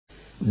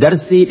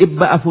درسي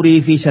إبا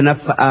أفري في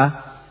شنفأ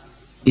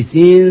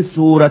إسين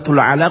سورة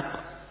العلق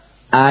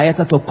آية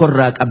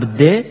تقرق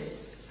أبدي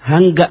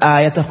هنگ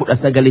آية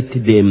خرسقلت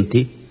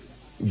ديمتي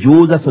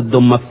جوز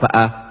صدم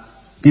مفأ.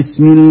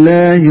 بسم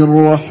الله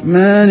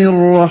الرحمن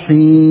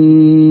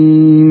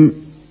الرحيم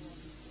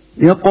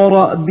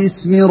اقرأ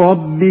باسم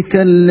ربك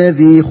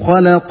الذي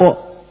خلق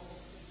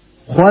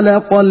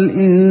خلق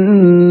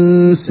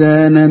الإنسان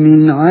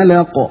من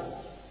علق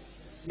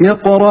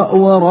اقرأ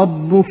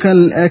وربك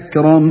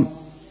الأكرم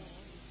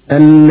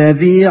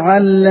الذي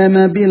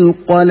علم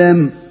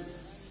بالقلم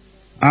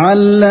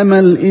علم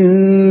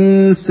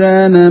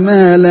الإنسان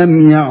ما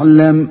لم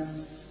يعلم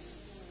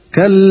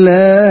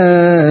كلا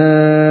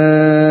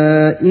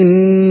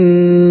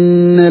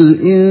إن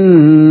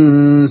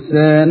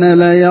الإنسان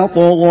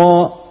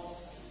ليطغى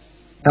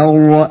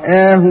أن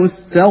رآه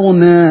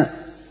استغنى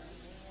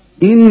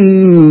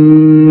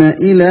إن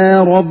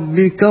إلى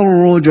ربك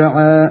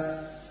الرجعى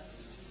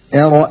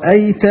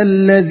أرأيت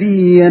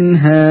الذي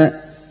ينهى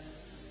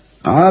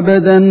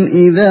عبدا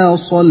إذا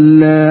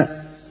صلى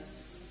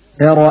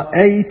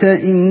أرأيت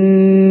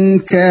إن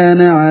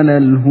كان على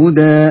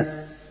الهدى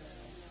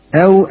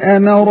أو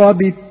أمر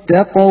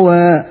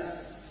بالتقوى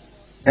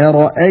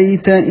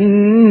أرأيت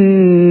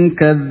إن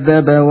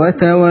كذب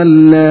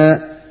وتولى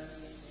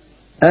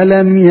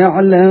ألم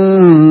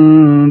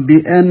يعلم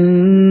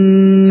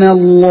بأن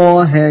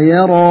الله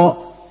يرى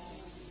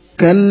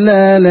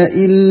كلا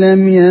لئن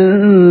لم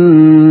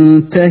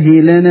ينته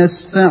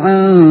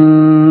لنسفعا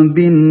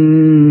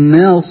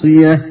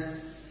بالناصية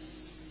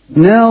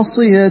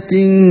ناصية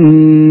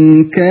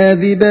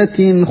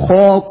كاذبة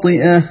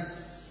خاطئة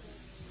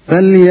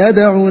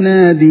فليدع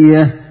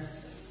ناديه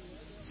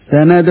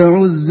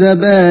سندع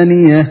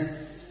الزبانية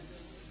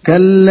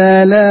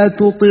كلا لا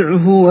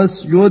تطعه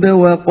واسجد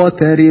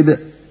واقترب.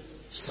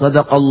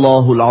 صدق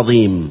الله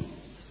العظيم.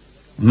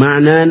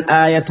 معنى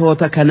آية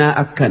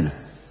تكنا أكن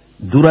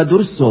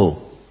درسو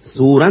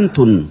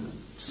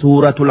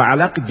سورة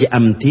العلق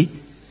جأمتي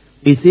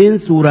إسين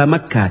سورة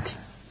مكات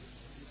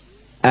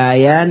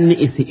آيان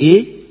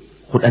إسئي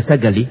خد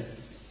أسقلي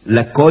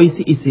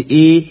لكويس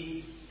إسئي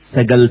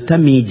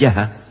سقلتمي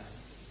جها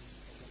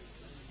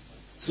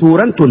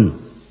سورة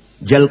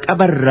جلق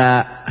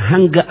أبرا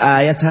هنگ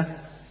آية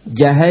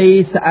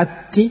جهي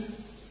سأتي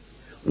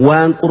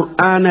وان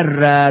قرآن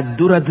الرا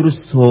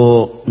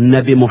درسو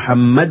نبي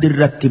محمد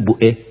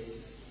الرتبئه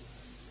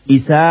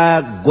إسا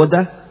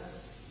قد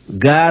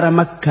غار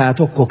مكة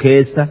توكو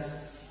كيسا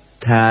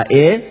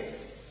تائي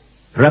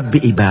رب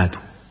إبادو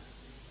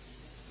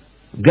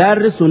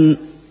غار سن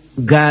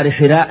غار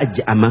حراء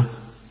جأما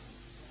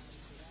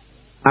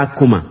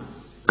أكما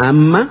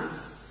أما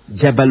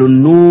جبل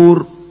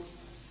النور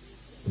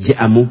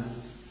جأمو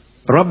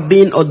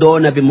ربين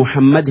أدونا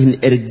بمحمد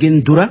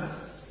إرجن درا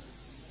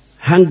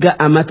هنگا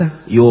أمتا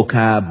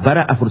يوكا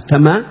برا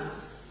أفرتما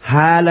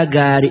حال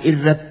غار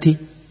إرتي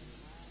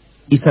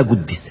إسا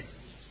قدس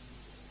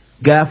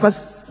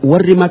قافس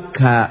ور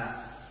مكة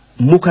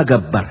مكا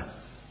جبر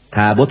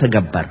تابوت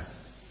جبر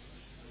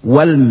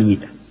والميد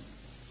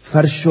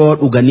فرشور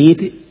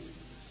أغنيت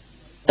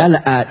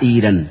ألا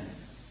إيران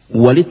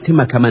ولت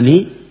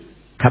مكمني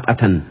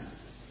تبأتن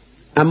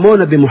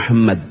أمون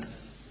بمحمد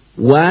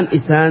وان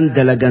إسان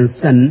دلغن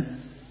سن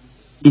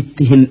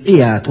اتهن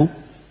إياتو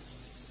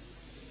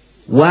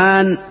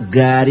وان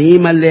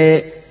غاريم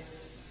اللي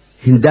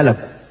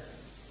هندلكو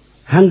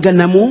هنگ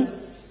نمو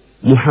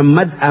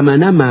محمد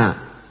أمنما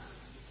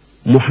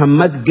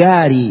محمد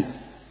غاري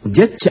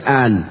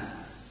جتشان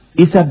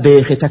إسا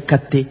بيخ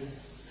تكتي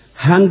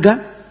هنگ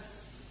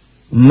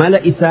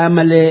ملا إسا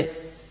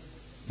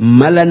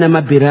ملا نما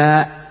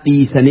براء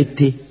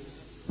إيسانتي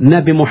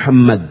نبي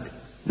محمد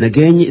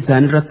نجيني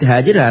إسان رت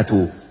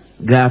هاجراتو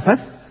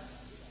قافس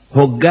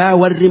هقا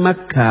ور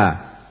مكة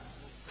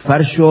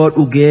فرشور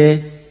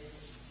أجي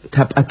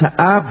تبقى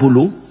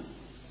آبلو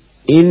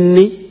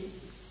إني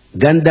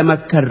جند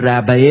مكة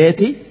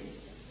الرابيتي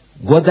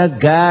قد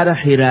جار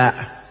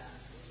حراء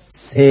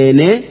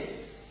سيني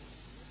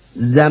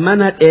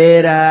زمن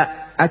إيرا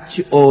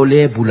أتش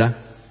أولي بلا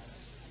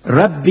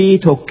ربي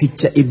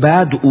توكيتش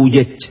إباد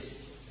أوجتش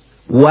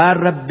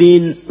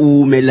والربين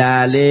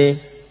أوملالي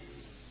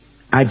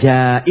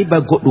عجائب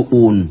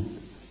قرؤون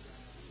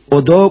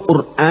odoo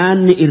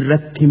qur'aanni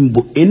irratti hin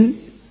bu'in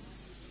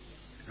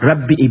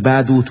rabbi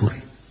ibaaduu ture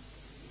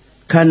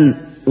kan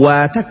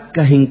waa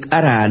takka hin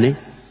qaraane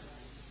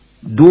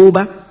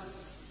duuba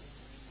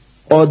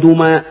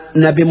oduma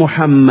nabi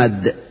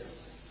muhammad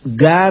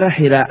gaara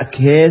hiraa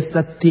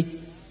keessatti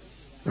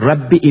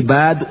rabbi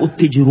ibaadu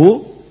utti jiru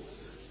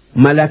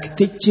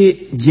malaktichi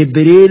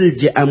jibriil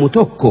je'amu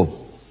tokko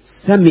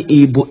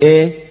sami'ii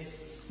bu'ee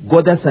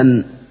goda san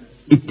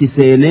itti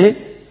seenee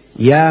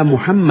yaa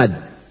muhammad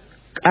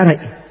قرأ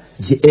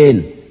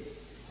جئين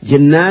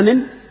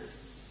جنان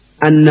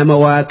أنما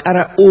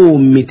وقرأ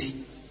أمتي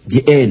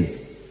جئين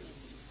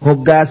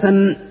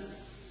هقاسا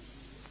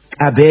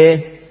أبي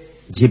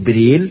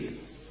جبريل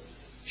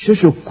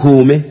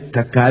ششكومه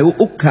تكايو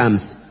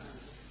أكامس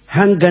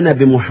هنغنا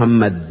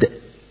بمحمد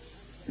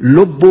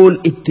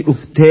لبون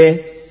اتئفتي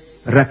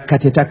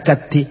rakkate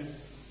takkatti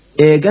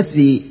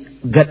eegasii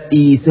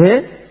gadhiisee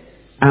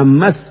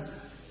ammas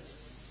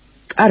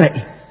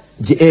qara'e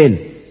je'een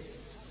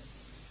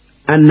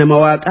annama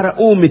waa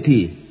qara'uu miti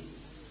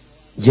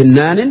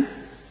jennaanin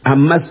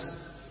ammas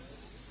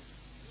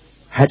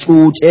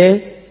hacuucee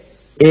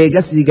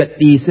eegasii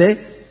gadhiisee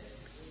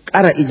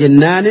qara'i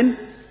jennaanin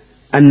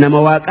annama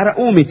waa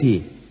qara'uu miti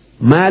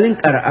maalin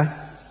qara'a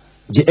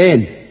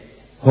je'een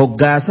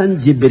hoggaasan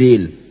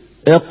jibriil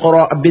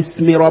اقرأ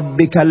باسم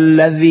ربك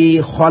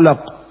الذي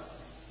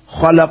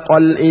خلق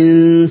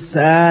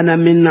الإنسان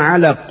من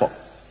علق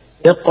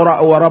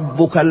اقرأ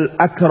وربك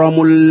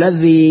الأكرم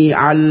الذي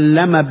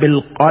علم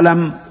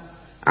بالقلم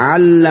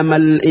علم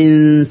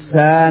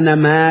الإنسان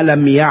ما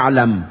لم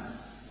يعلم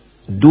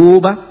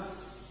دوبة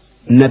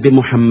نبي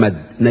محمد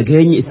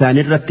نجيني إسان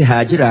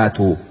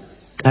الرتهاجراتو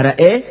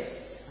قرأ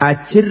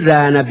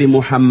أتشرى نبي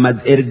محمد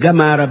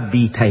إرجما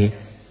ربي تيه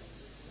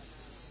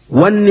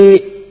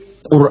واني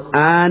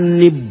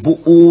قرآن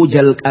بؤو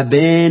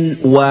جلقبين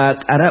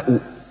وقرأوا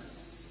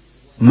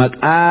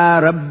مقا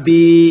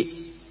ربي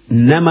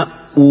نما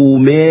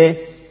أومي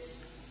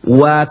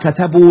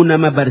وكتبوا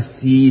نما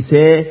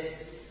برسيسي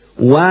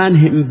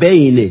وانهم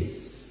بين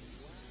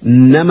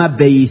نما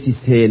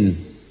بيسسين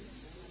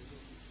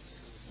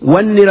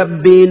وان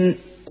ربين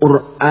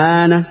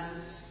قرآن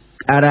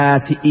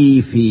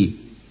قراتئي في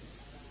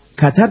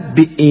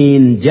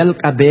كتبئين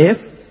جلقبيف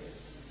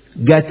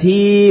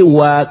gatii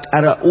waa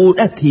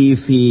qara'uudhatii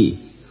fi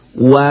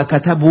waa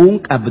katabuun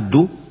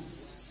qabdu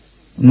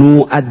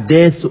nuu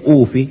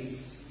addeessuufi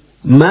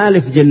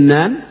maaliif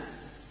jennaan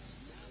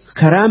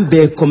karaan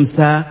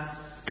beekumsaa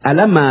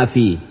qalamaa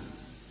fi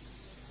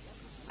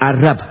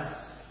arraba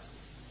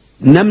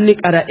namni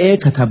qara'ee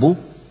katabu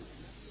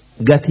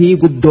gatii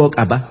guddoo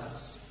qaba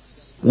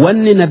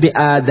wanni nabi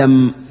aadam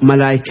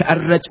malaayika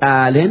irra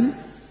caaleen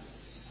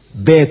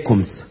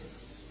beekumsa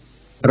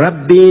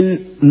rabbiin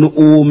nu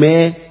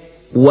uumee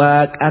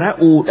waa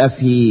qara'uudha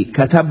fi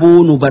katabuu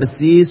nu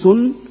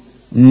barsiisuun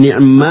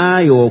ni'maa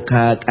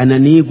yookaa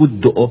qananii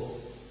guddo'o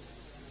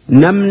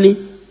namni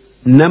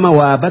nama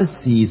waa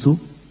barsiisu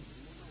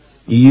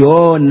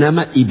yoo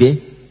nama dhibe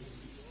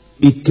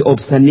itti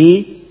obsanii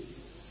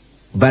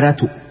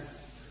baratu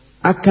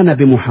akka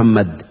nabi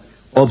Muhammad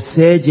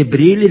obsee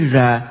Jibriil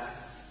irraa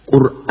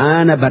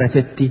qur'aana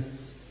baratetti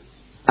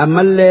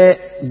ammallee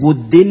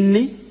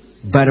guddinni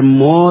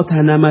barmoota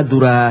nama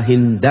duraa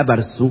hin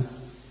dabarsu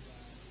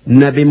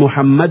nabi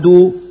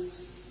Muhammaduu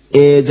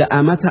eega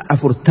amata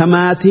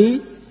 40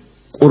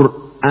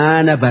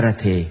 qur'aana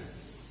barate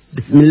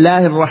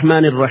bismillaahi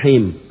irrahmaani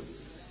irrahiim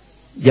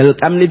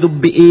jalqabni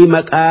dubbi'ii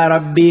maqaa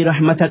rabbii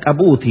rahmata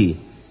qabuuti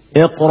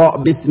اقرأ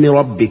باسم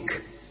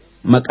ربك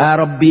مقا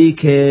ربي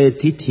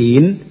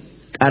كيتتين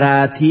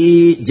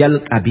قراتي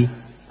جلقبي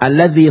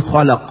الذي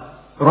خلق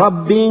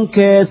ربين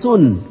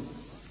كيسون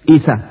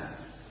إسا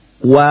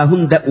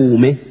وهند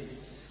أومه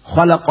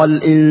خلق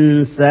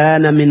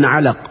الإنسان من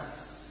علق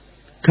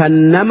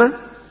كنما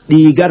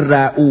ديقر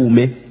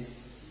أومه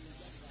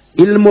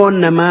ilmoon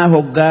namaa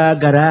hoggaa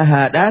garaa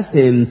haadhaa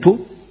seentu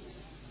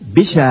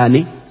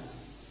bishaani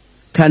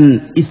kan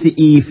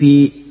isi'ii fi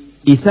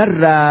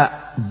isarraa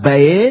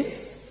bayee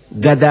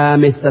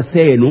gadaamessa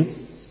seenu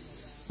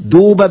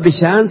duuba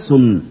bishaan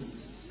sun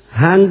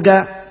hanga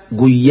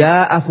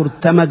guyyaa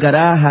 40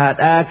 garaa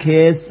haadhaa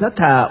keessa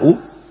taa'u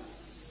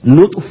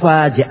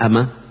nuxfaa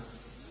je'ama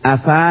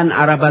afaan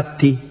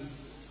arabatti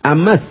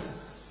ammas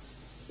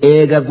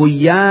eega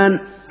guyyaan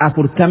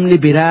 40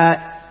 biraa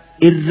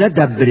irra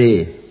dabree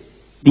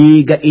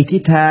dhiiga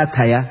ititaa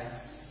taya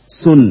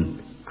sun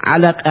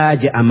calaqaa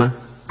je'ama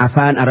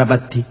afaan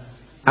arabatti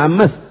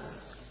ammas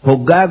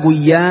hoggaa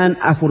guyyaan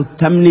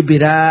 40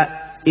 biraa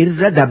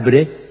irra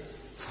dabre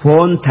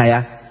foon taya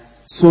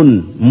sun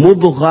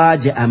mudghaa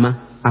je'ama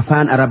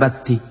afaan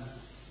arabatti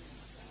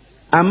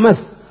ammas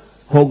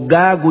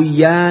hoggaa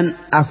guyyaan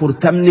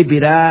 40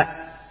 biraa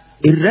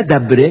irra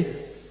dabre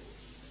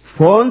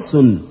foon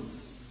sun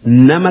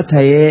nama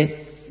tayee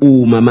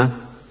uumama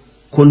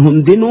kun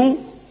hundinuu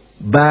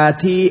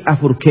baatii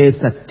 4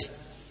 keessatti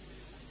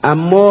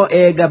ammoo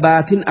eega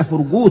baatiin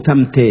 4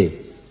 guutamte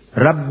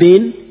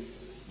rabbiin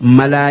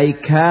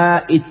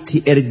malaayikaa itti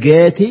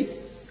ergeeti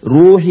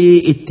ruuhii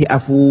itti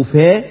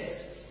afuufee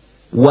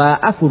waa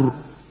 4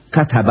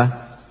 kataba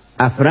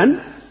 4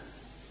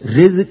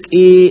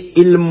 rizqii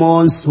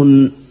ilmoon sun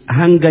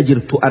hanga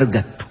jirtu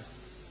argattu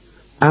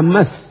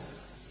ammas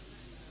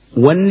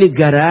wanni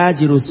garaa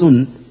jiru sun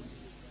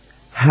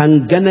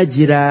hangana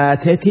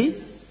jiraateti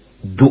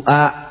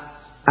du'aa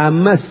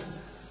ammas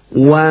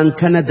waan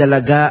kana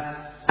dalagaa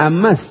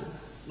ammas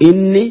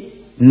inni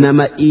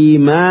nama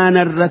iimaana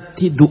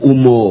irratti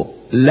du'umoo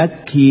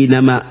lakkii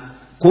nama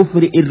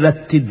kufri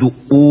irratti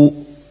du'uu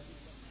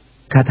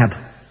kataba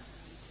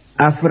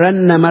 4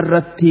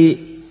 namarratti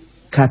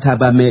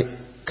katabame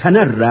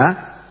kanarraa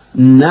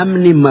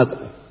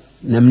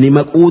namni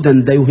maquu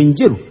dandayu hin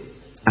jiru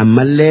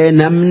ammallee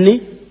namni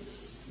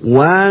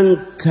waan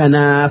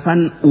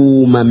kanaafan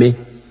uumame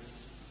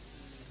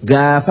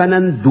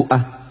gaafanan du'a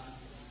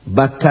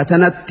bakka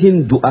tanattin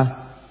du'a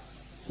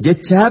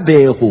jechaa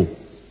beeku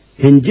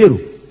hin jiru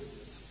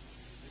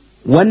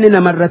wanni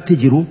namarratti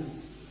jiru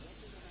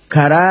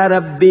karaa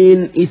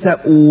rabbiin isa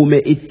uume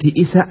itti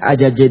isa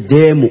ajaje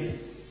deemu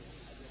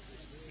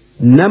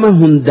nama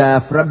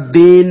hundaaf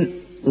rabbiin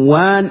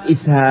waan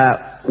isaa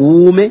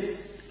uume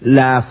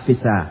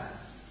laaffisaa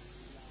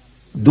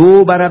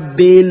duuba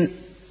rabbiin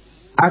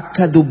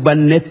akka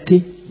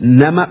dubbannetti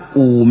nama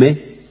uume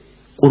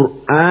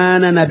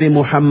qur'aana nabi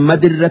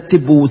muhammad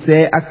irratti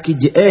buusee akki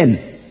je'een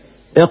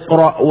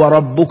اقرأ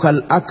وربك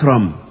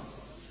الأكرم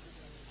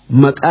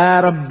مقا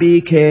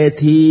ربي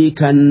كيتي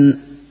كان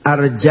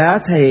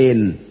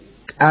أرجاتين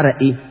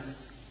أرئي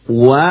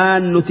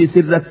وان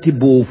نتسرت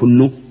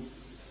بوفن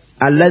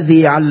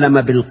الذي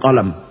علم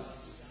بالقلم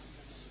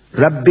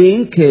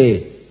ربين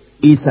كي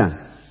إيسا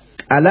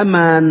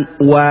ألمان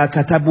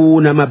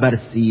وكتبون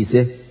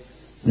مبرسيسه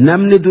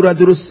نمن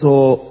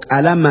درسو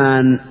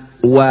ألمان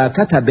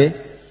وكتبه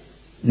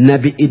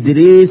نبي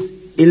إدريس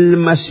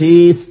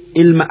المشيس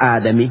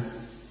آدمي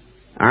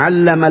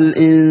علم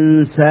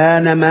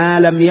الإنسان ما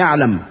لم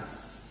يعلم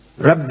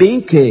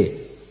ربينك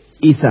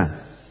إسا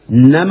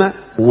نما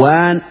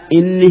وان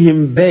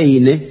إنهم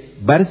بين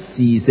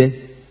برسيسه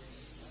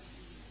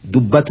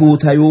دبتو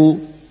تيو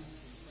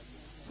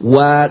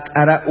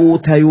وقرأوا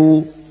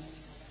تيو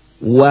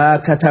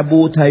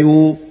وكتبوا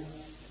تيو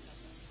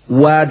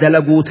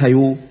ودلقوا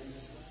تيو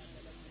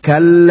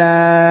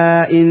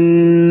كلا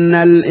إن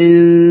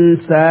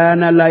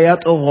الإنسان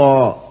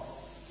ليطغى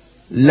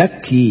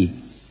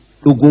لكي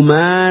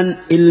لقمان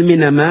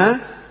المنما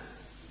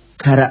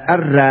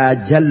كرأر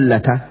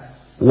جلة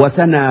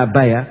وسنا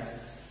بيا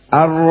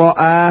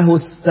الرآه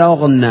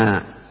استغنى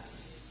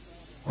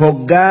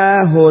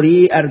هقا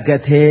هوري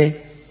أرقته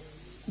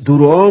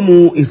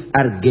درومو إف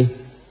أرقه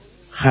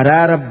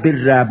خرا رب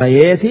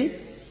الرابيات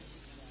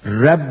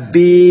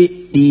ربي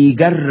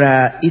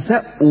إيقر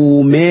إسا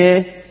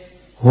أومي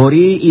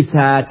هوري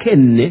إسا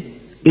كن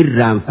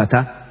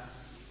إرانفتا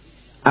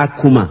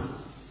أكما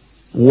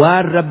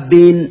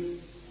والربين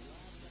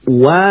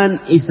وان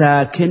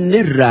إسا كن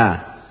الرا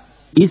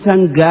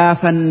إسان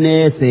غافا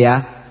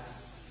نيسيا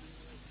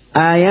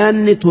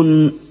آيان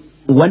تن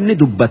وان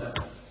دبت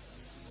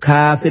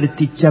كافر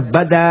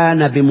تتشبدا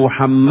نبي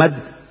محمد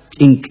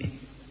إنك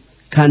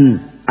كان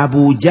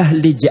أبو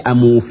جهل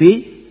جأمو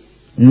في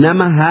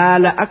نما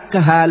هال أك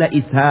هال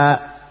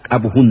إساء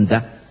أبو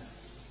هند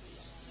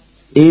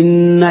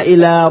إن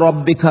إلى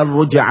ربك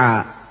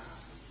الرجعى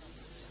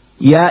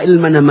يا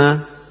المنما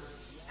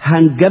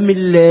هنقم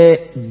اللي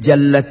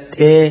جلت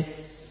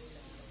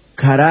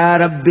كرا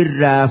رب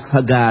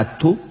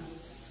الرافقات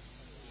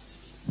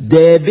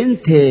دي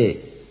بنت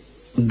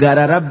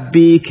قرى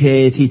ربي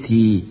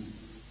كيتتي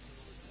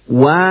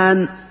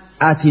وان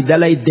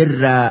أتدلي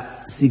در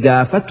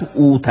سقافة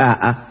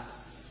أوتاء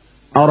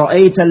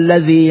أرأيت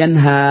الذي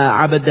ينهى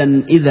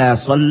عبدا إذا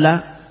صلى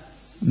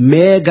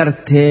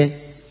ميقرت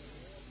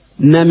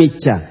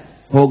نمتش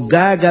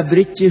هقا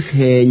قبرتش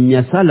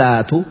خين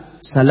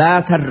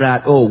صلاة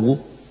الرادو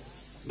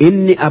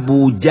إني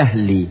أبو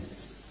جهلي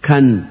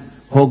كان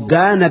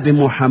هقا نبي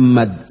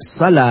محمد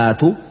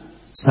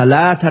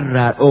صلاة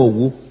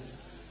الرادو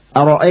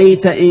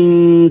أرأيت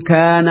إن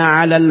كان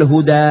على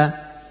الهدى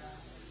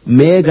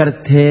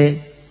ميقرت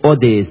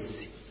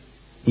أوديس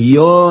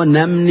يو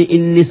نمني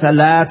إني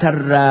صلاة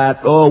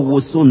الرادو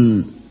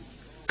سن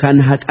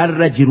كان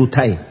هكأر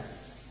جرتي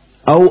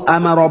أو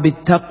أمر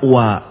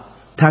بالتقوى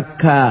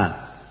تكا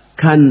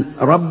كان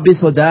رب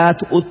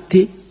صدات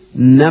أتي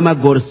نما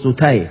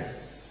قرسوتي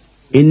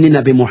إني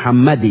نبي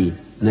محمدي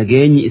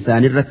نجيني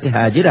إسان الرت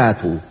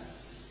هاجراتو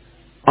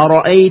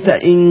أرأيت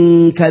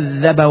إن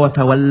كذب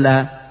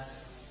وتولى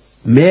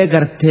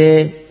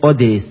ميقرتي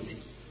أوديس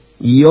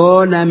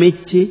يو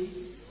نمتي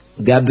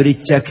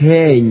قبرتش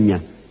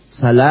كينيا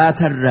صلاة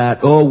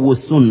الرادو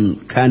سن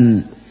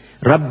كان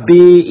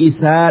ربي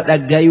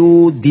إساء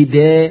قيو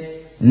ديدي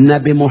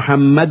نبي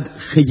محمد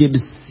خجب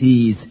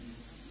السيس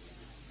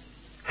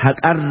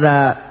حق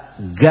أرى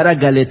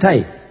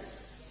قرقلتي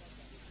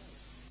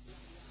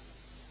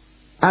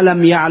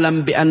ألم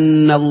يعلم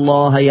بأن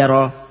الله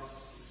يرى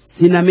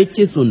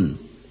سنمتس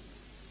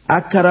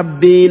أك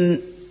ربين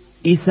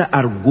إسا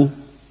أرجو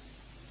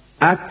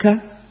أك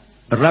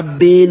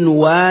ربين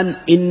وان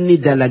إني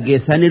دلقي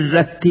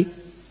سنرتي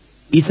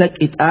إسا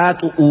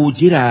كتات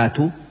أوجرات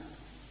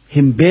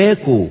هم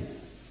بيكو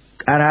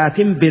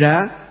كرات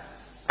برا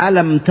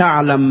ألم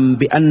تعلم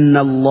بأن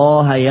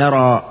الله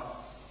يرى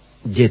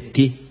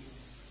جتي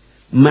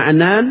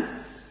معنان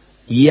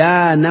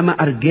يا نما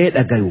أرجيت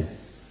أجيو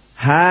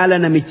حال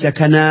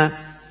نمتشكنا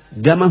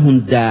جما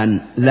هندان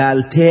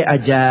لالتي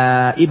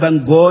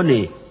أجائبا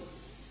قوني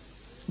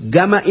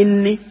جما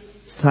إني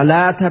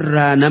صلاة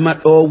الرانما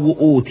أو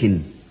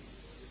أوتين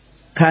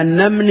كان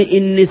نمني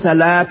إني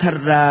صلاة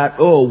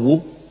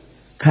الرانو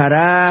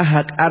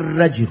كراهك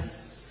الرجل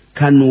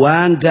كان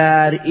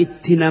وانغار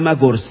اتنما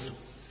قرس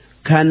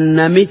كان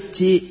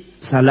نمتي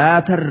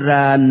صلاة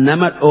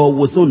الرانما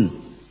أو سن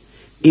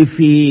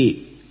إفي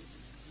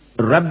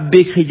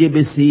ربك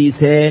خجب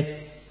سيسي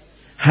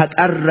هك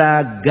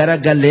أرى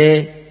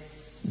قرقلي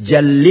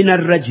jallina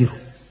irra jiru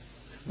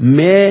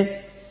mee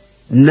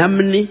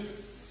namni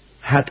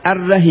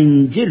haqarra hin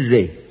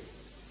jirre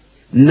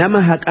nama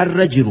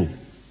haqarra jiru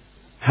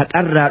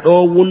haqarraa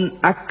dhoowwuun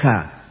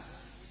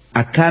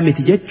akkaa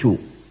miti jechuu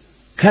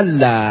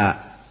kallaa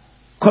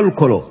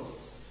kolkolo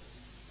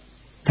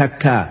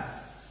takkaa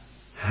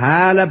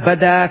haala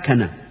badaa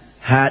kana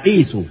haa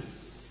dhiisu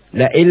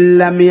la'in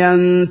lam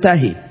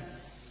yantahi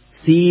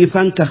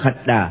siifan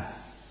kakadhaa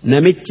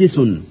namichi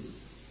sun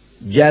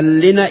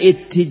jallina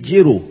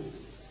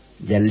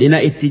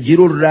itti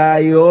jirurraa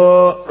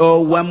yoo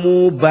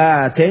dhoowwamuu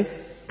baate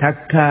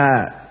takkaa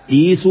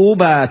dhiisuu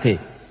baate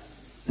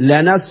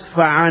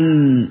lanasfa'an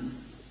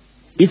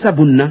isa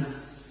bunna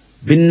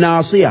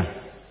binnaasiya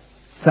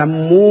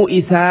sammuu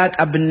isaa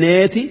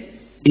qabneeti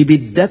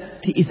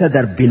ibiddatti isa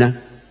darbina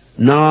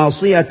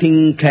naasiyatin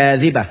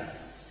kaadhiba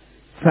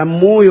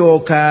sammuu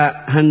yookaa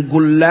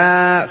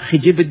hangullaa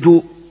khijibdu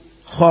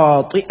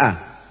khaaxi'a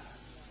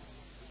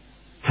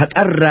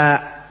haqarraa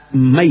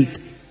mayx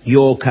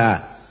yookaa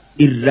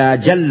irraa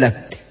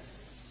jallatte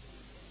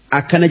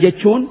akkana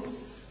jechuun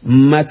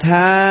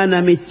mataa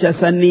namicha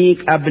sanii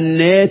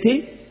qabneeti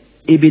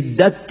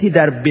ibiddatti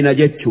darbina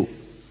jechuu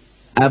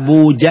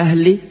abuu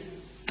jahli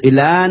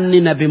xilaanni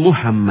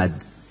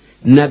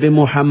nabi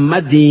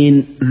muhammadiin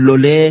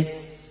lolee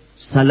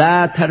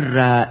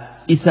salaatarraa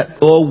isa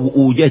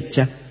dhoowwuu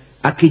jecha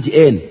akki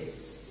je'een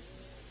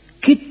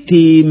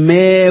kittii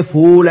mee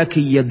fuula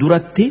kiyya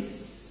duratti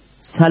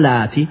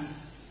salaati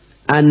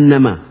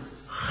annama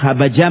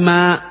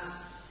kabajamaa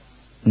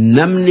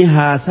namni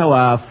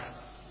haasawaaf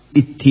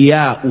itti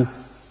yaa'u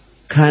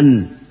kan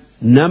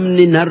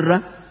namni narra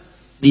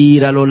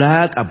dhiira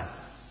lolaa qabu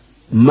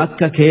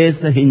makka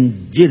keessa hin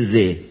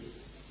jirre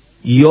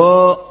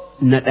yoo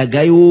na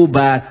dhagayuu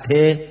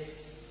baattee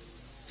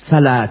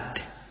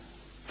salaatte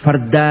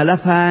fardaa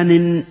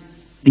lafaanin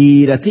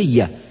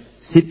dhiiratiyya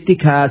sitti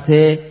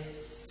kaasee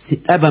si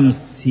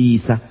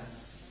dhabamsiisa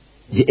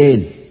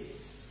je'een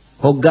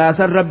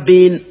hoggaasan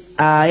rabbiin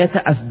aayata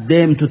as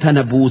deemtu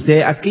tana buusee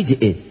akki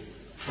je'e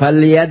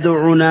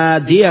falyad'u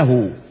naadiyahu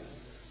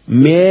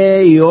mee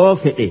yoo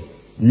fedhe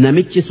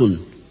namichi sun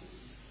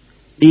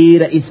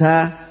dhiira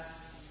isaa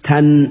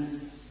kan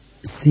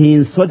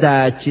siin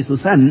sodaachisu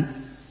san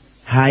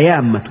haa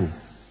yaammatu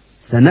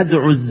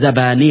sanad'u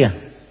zabaaniya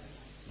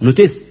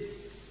nutis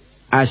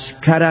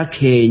ashkara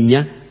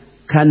keenya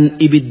kan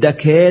ibidda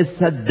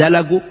keessa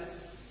dalagu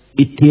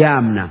itti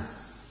yaamna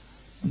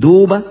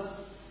duuba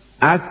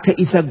akka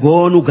isa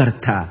goonu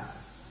gartaa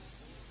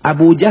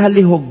abuu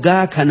jahli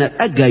hoggaa kana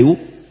dhagayu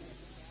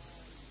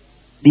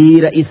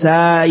dhiira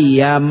isaa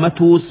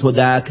yaammatuu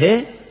sodaatee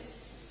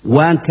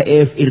waan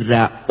ka'eef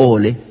irraa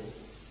oole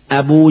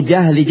abuu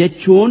jahli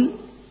jechuun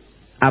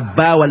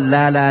abbaa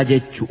wallaalaa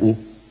jechuu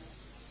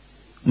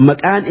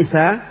maqaan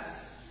isaa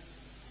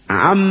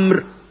amr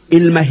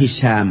ilma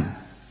hishaam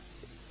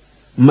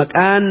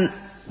maqaan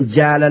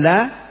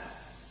jaalalaa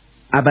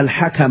abal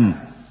hakam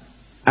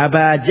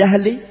abaa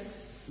jahli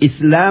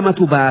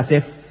islaamatu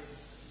baaseef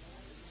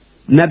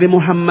nabi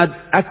muhammad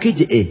akki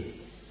je'e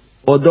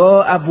odoo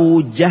abuu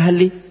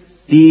jahli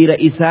dhiira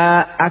isaa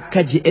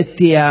akka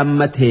je'etti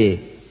yaammatee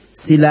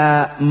silaa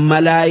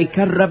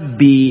malaayikan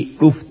rabbii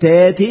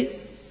dhufteeti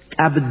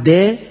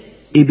qabdee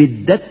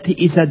ibiddatti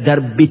isa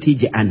darbiti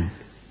je'an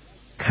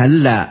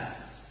kallaa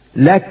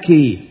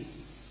lakkii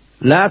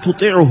laa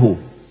tuxicuhu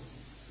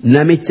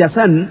namicha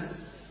san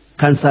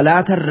kan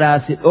salaatarraa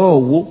si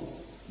dhoowwu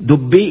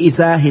dubbii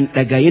isaa hin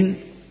dhagayin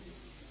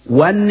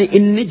wanni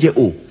inni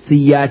je'u si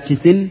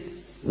yaachisin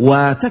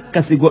waa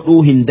takka si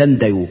godhuu hin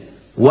dandayu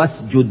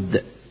wasjud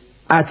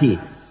ati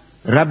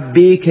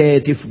rabbii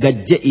keetiif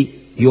gajje'i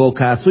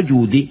yookaa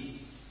sujuudi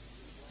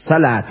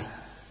salaati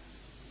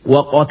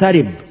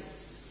waqotarib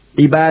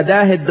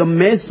ibaadaa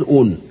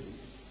heddommeessu'uun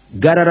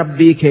gara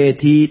rabbii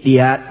keetii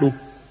dhiyaadhu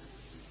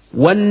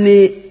wanni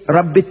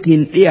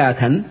rabbittiin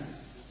dhiyaatan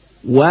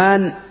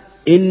waan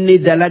inni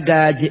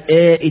dalagaa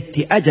je'ee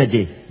itti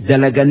ajaje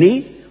dalaganii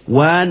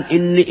waan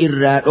inni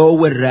irraa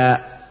dhoowwerraa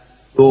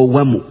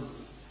dhoowwamu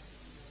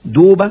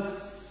duuba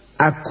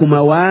akkuma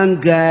waan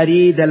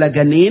gaarii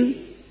dalaganiin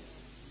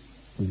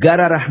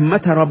gara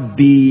rahmata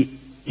rabbii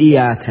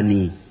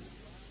dhiyaatanii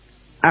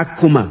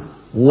akkuma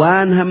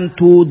waan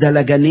hamtuu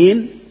dalaganiin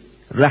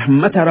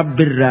rahmata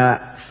rabbirraa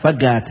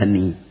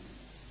fagaatanii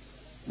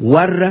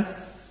warra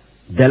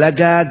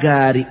dalagaa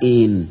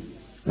gaari'iin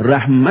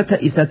rahmata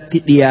isatti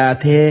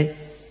dhiyaatee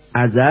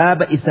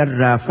azaaba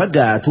isarraa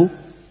fagaatu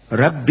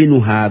rabbi nu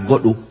haa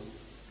godhu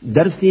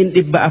darsiin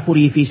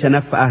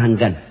 405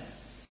 hangan